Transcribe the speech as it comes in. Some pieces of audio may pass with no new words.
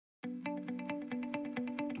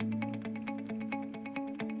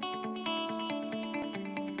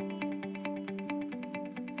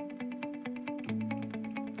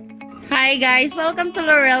Hi guys! Welcome to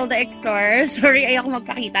Laurel the Explorer. Sorry, ayoko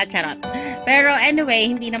magpakita, charot. Pero anyway,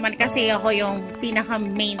 hindi naman kasi ako yung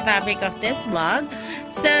pinaka-main topic of this vlog.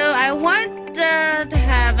 So, I want to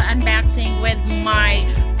have unboxing with my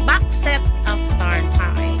box set of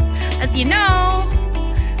Tharntype. As you know,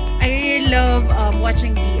 I really love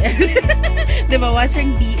watching BL. Diba?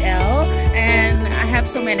 Watching BL. And I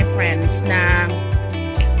have so many friends na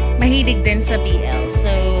mahilig din sa BL.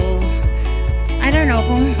 So, I don't know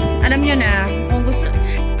kung alam nyo na kung gusto,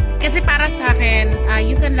 kasi para sa akin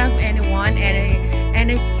you can love anyone, any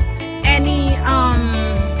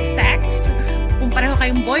sex. Kung pareho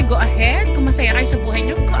kayong boy, go ahead. Kung masaya kayo sa buhay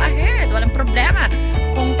nyo, go ahead, walang problema.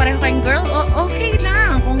 Kung pareho kayong girl, okay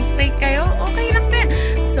lang. Kung straight kayo, okay lang din.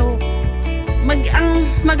 So ang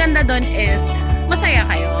maganda doon is masaya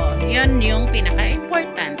kayo. Yun yung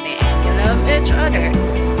pinaka-importante, and you love each other.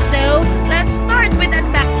 So let's start with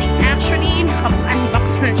unboxing. Actually,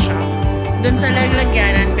 naka-unbox na siya dun sa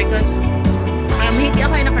lalagyanan because hindi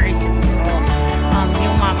ako yung naka-receive ko.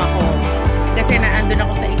 Yung mama ko. Kasi naandun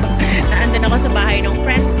ako sa bahay ng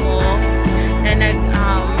friend ko na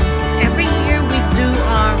every year we do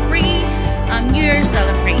free New Year's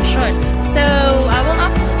celebration. So, I will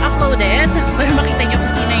upload it para makita nyo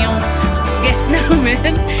kung sino yung guest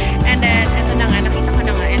namin. And then, ito na nga, nakita ko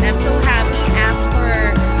na nga. And I'm so happy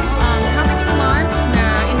after how many months na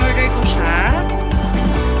in-order ko siya.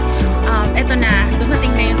 Ito na,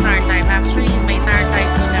 dumating na yung Tharntype. Actually, may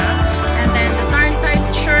Tharntype ko na. And then, the Tharntype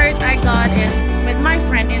shirt I got is with my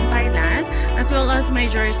friend in Thailand, as well as my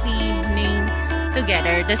jersey name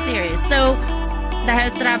together, the series. So,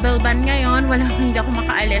 dahil travel ban ngayon, hindi ako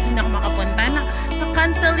makaalis, hindi ako makapunta.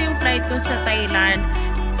 Na-cancel yung flight ko sa Thailand.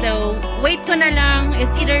 So, wait ko na lang.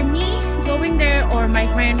 It's either me going there or my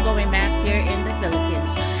friend going back here in the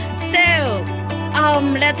Philippines. So,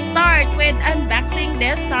 let's start with unboxing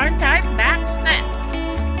this Tharntype back set.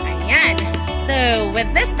 Ayan. So, with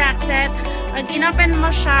this back set, pag in-open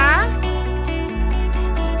mo siya,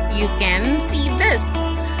 you can see this.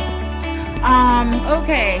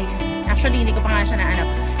 Okay. Actually, hindi ko pa nga siya naanap.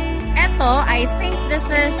 Ito, I think this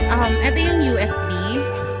is, ito yung USB.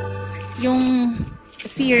 Yung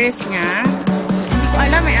series niya. Hindi ko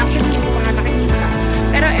alam eh. Actually, hindi ko pa nga nakikita.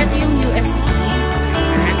 Pero ito yung USB.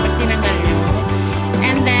 Ayan, pag tinanggal nyo.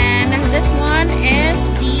 And then, this one is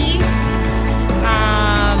the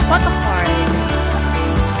photo card.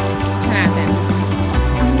 Saan natin?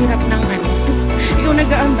 Ang hirap ng ano. Ikaw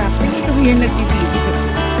nag-unboxing, ikaw yung nag-video.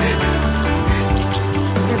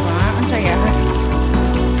 Diba? Ang saya.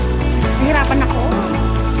 Nahirapan ako.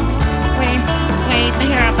 Wait,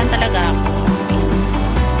 nahirapan talaga ako.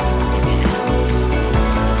 Sige.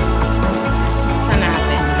 Saan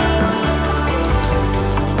natin?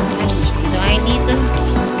 Do I need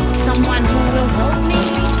someone who will help me?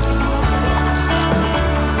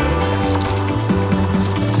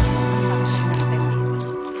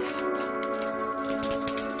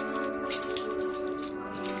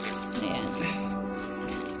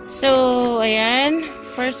 So, ayan.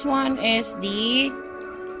 First one is the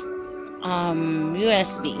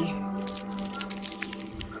USB.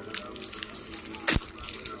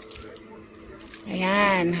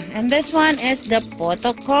 Ayan. And this one is the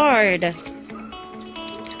photo card.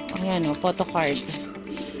 Ayan o, photo card.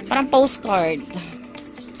 Parang postcard.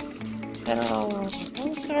 Pero,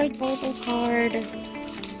 postcard, photo card.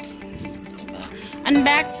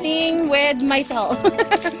 Unboxing with myself.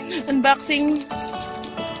 Unboxing.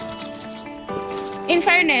 In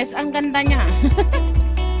fairness, ang ganda niya.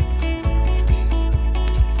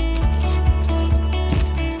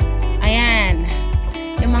 Ayan.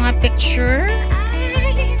 Yung mga picture.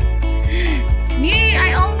 Ay.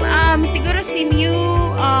 Siguro si Mew,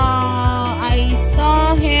 I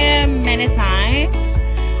saw him many times.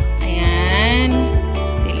 Ayan.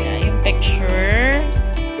 Sila yung picture.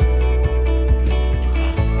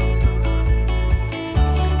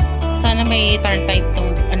 Sana may Tharntype tong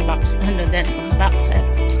box set.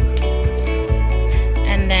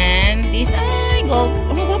 And then this ay gold.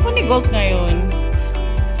 Ano ba ni gold ngayon?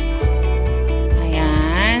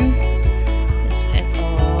 Ayan.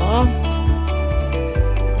 Ito.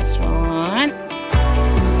 This one.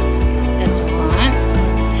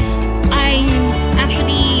 I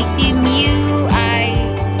actually see Mew. I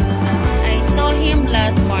saw him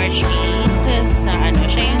last March 8 sa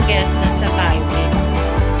siya yung guest dun sa Taipei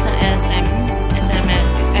sa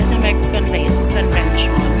SMX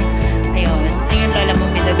convention. Ayun lola mo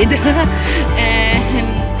bida-bida. And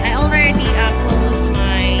I already closed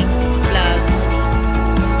my vlog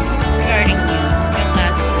regarding yung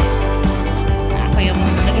last week. Ako yung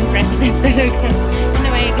naging president talaga.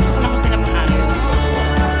 Anyway, gusto ko na kasi na maayos. So,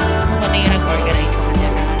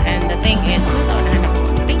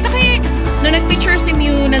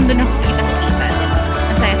 you nandun ako kita-kita, diba?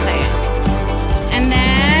 Ang saya-saya. And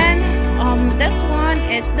then, this one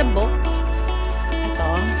is the book. Ito,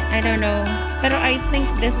 I don't know. Pero I think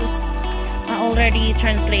this is already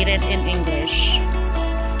translated in English.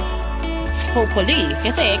 Hopefully.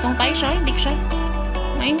 Kasi kung tayo siya, hindi siya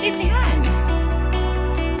maintindihan.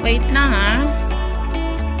 Wait lang ha.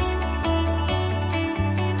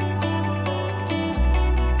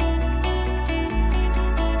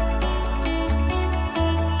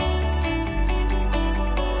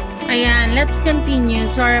 Ayan, let's continue.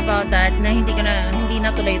 Sorry about that na hindi na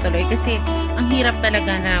tuloy-tuloy kasi ang hirap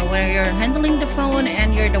talaga na where you're handling the phone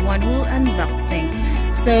and you're the one who unboxing.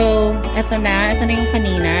 So, ito na yung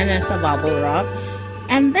kanina nasa bubble wrap.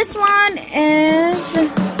 And this one is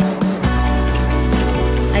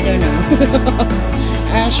I don't know.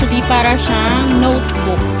 Actually, para siyang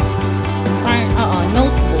notebook.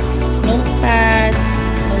 Notebook. Notepad.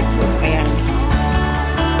 Notebook. Ayan.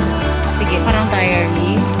 Sige, parang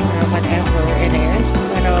diary. Whatever it is.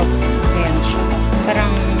 Pero, ayan siya.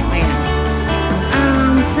 Parang, ayan.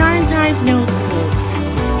 Tharntype notebook.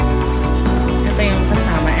 Ito yung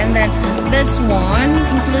kasama. And then, this one,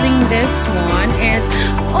 including this one, is,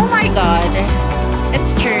 oh my God,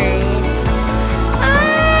 it's true.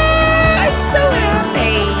 I'm so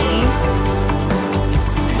happy.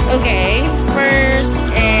 Okay, first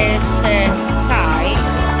is tie.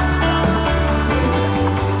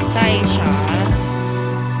 Tie siya.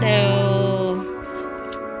 So,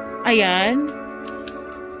 ayan.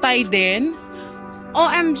 Tie din.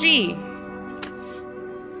 OMG.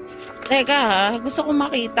 Teka ha, gusto ko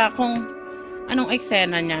makita kung anong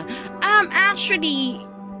eksena niya. Actually,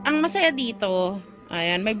 ang masaya dito,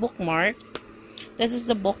 ayan, may bookmark. This is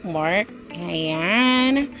the bookmark.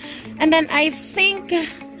 Ayan. And then, I think,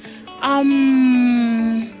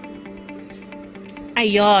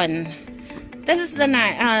 ayun. This is the,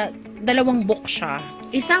 dalawang book siya.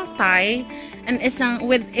 Isang Thai and isang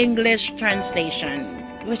with English translation,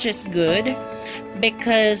 which is good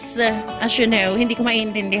because as you know, hindi ko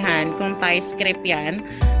maintindihan kung Thai script yan.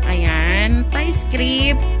 Ayan, Thai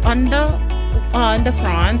script on the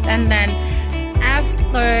front, and then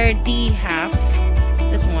after the half,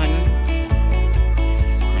 this one.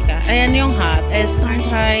 Okay, ayan yung half is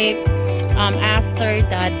Tharntype. After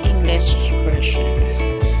that English version.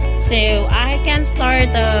 So I can start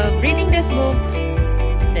reading this book.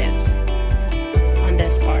 On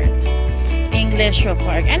this part English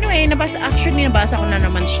part. Anyway, nabasa ko na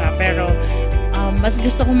naman siya, pero mas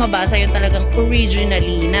gusto ko mabasa yung talagang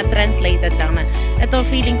originally na translated lang na. Ito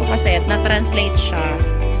feeling ko kasi na translate siya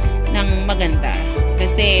ng maganda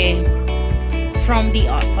kasi from the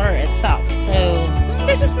author itself. So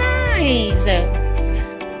this is nice.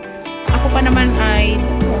 Ako pa naman ay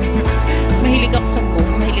mahilig ako sa book,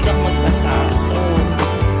 mahilig ako magbasa, so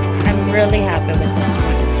I'm really happy with this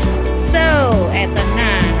one. So, eto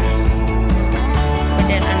na. And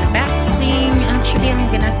then, unboxing. Actually, ang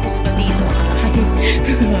ginastos ko dito ay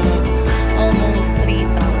almost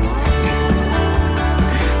 3,000.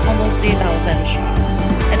 Almost 3,000 siya.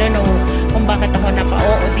 I don't know kung bakit ako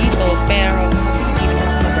napa-oo dito, pero kasi hindi naman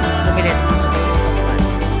ako madalas bumili ng mga ganito.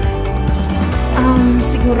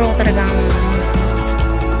 Siguro talagang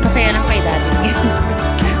masaya lang kay daddy.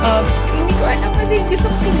 Hindi ko alam kasi gusto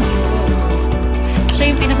ko si Mio.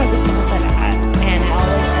 Siya yung pinakagusto ko sa lahat. And I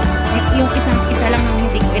always, yung isa lang nang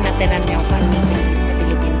hindi ko inatenan yung fan meeting sa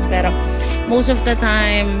Philippines. Pero most of the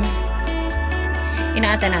time,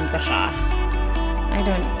 inaatenan ko siya. I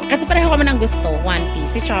don't know. Kasi pareho kami ng gusto. One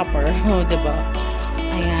Piece. Si Chopper. Oh, diba?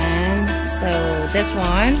 Ayan. So, this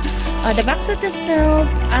one. The Boxset itself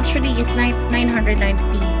actually is 990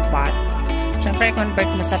 baht. Siyempre, convert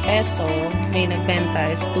mo sa peso. May nagbenta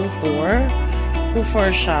is 2.4. 2.4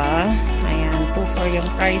 siya. Ayan, 2.4 yung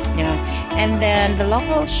price niya. And then, the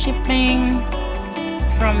local shipping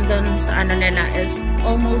from dun sa ano nila is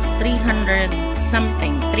almost 300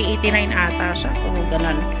 something. 389 ata siya. O,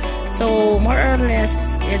 ganun. So, more or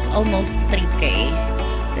less is almost 3K.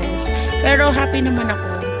 Pero, happy naman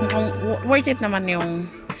ako. Worth it naman yung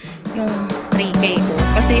 3K ko.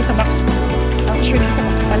 Kasi sa box, actually, sa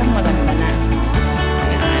box pa lang maganda na.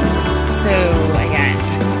 Ayan. So, ayan.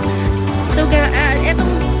 So,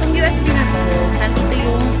 itong USB na to, nandito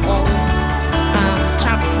yung all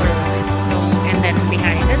chapter and then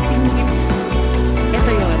behind the scene.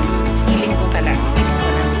 Ito yun. Feeling ko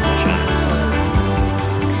nandito siya. So,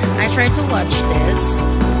 I tried to watch this.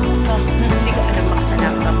 So, hindi ko alam baka sa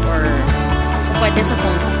laptop or pwede sa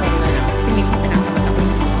phone na lang. Kasi minsan tinatamad ako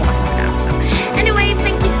bukas ng laptop. Anyway,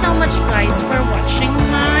 thank you so much guys for watching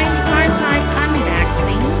my Tharntype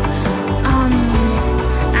unboxing.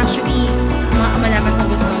 Actually, malaman ko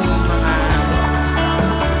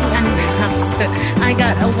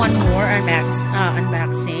got one more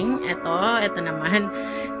unboxing. Ito naman.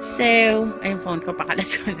 So, ay, yung phone ko, pakalat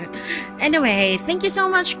ko na. Anyway, thank you so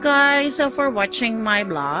much guys for watching my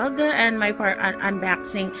vlog and my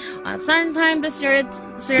unboxing Tharntype, the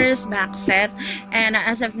series Boxset. And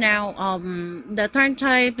as of now, the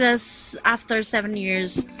Tharntype is after 7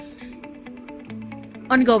 years,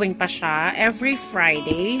 ongoing pa siya every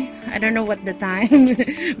Friday. I don't know what the time.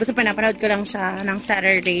 Basta pinapanood ko lang siya ng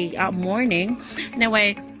Saturday morning.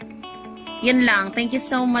 Anyway, yun lang. Thank you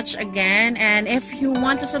so much again. And if you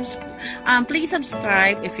want to please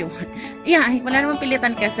subscribe if you want. Yeah, wala namang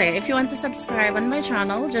pilitan kasi. If you want to subscribe on my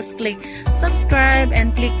channel, just click subscribe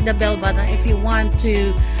and click the bell button if you want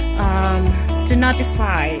to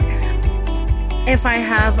notify if I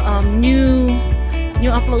have new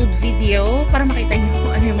upload video para makita niyo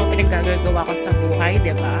kung ano yung mga pinaggagawa ko sa buhay,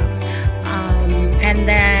 diba? And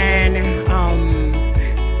then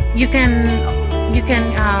you can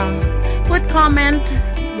put comment,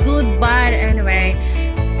 good, bad, anyway.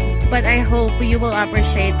 But I hope you will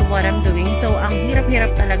appreciate what I'm doing. So, ang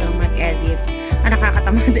hirap-hirap talagang mag-edit.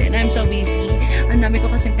 Nakakatama din. I'm so busy. Ang dami ko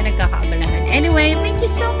kasing pinagkakaabalahan. Anyway, thank you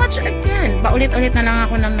so much again. Paulit-ulit na lang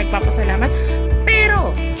ako nang nagpapasalamat.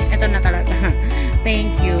 Pero, ito na talaga.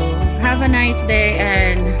 Thank you. Have a nice day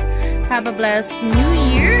and have a blessed new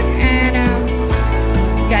year. And